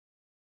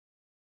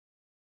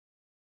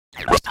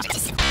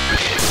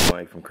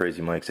Mike from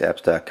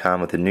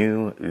CrazyMikesApps.com with a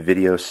new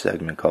video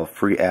segment called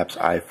Free Apps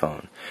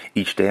iPhone.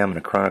 Each day I'm going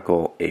to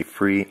chronicle a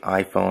free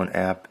iPhone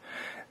app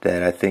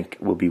that I think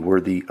will be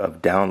worthy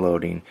of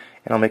downloading,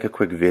 and I'll make a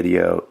quick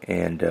video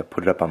and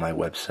put it up on my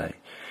website.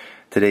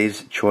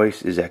 Today's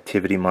choice is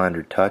Activity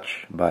Monitor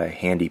Touch by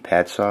Handy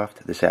Padsoft.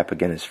 This app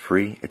again is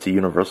free. It's a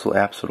universal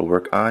app, so it'll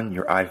work on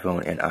your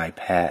iPhone and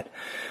iPad.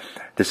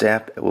 This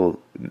app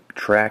will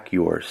track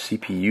your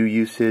CPU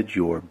usage,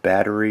 your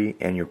battery,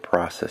 and your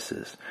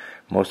processes.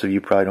 Most of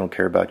you probably don't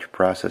care about your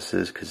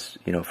processes because,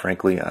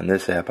 frankly, on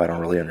this app I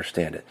don't really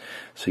understand it.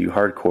 So you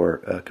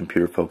hardcore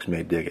computer folks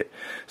may dig it.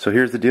 So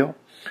here's the deal.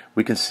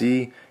 We can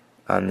see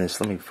on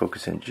this, let me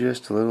focus in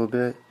just a little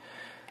bit.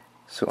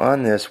 So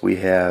on this we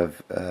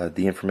have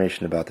the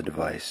information about the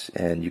device,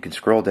 and you can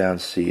scroll down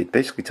and see it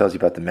basically tells you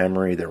about the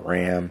memory, the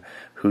RAM,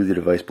 who the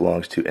device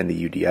belongs to, and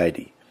the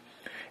UDID.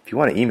 If you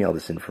want to email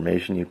this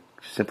information, you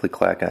simply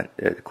click on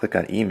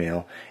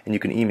email, and you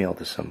can email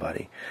to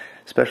somebody.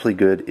 Especially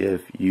good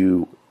if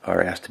you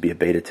are asked to be a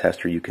beta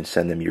tester. You can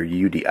send them your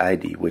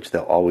UDID, which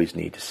they'll always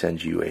need to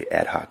send you an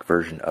ad hoc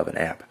version of an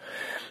app.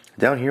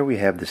 Down here we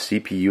have the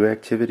CPU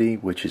activity,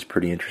 which is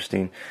pretty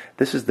interesting.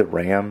 This is the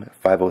RAM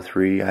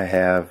 503 I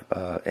have,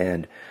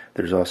 and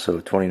there's also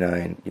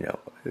 29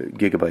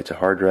 gigabytes of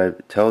hard drive.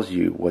 It tells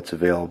you what's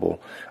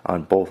available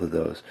on both of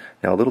those.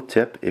 Now a little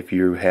tip: if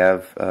you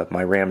have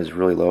my RAM is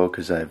really low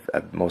because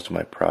most of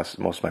my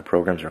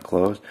programs are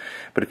closed.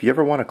 But if you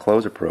ever want to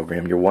close a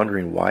program, you're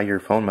wondering why your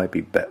phone might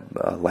be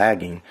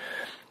lagging.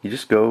 You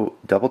just go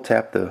double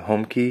tap the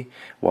home key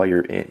while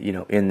you're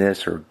in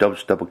this, or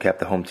double tap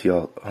the home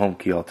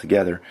key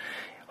altogether.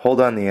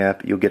 Hold on the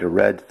app, you'll get a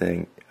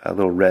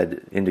little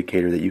red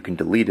indicator that you can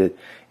delete it,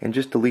 and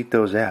just delete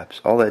those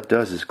apps. All that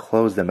does is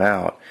close them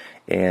out,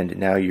 and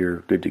now you're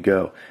good to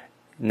go.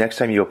 Next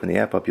time you open the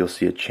app up, you'll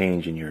see a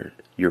change in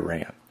your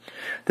RAM.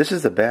 This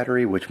is the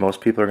battery, which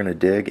most people are going to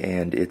dig,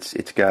 and it's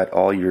got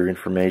all your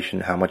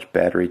information, how much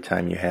battery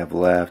time you have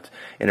left,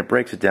 and it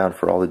breaks it down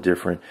for all the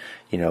different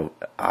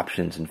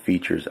options and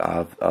features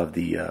of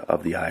the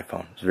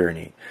iPhone. It's very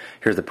neat.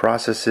 Here's the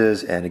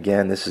processes, and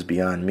again, this is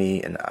beyond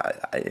me and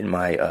in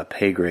my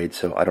pay grade,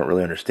 so I don't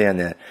really understand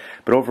that.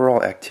 But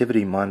overall,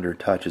 Activity Monitor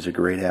Touch is a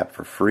great app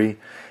for free.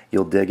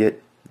 You'll dig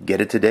it.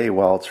 Get it today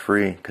while it's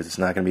free, because it's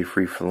not going to be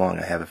free for long,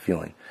 I have a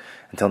feeling.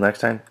 Until next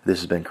time, this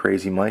has been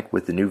Crazy Mike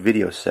with the new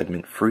video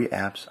segment, Free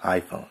Apps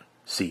iPhone.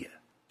 See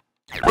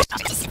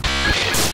ya.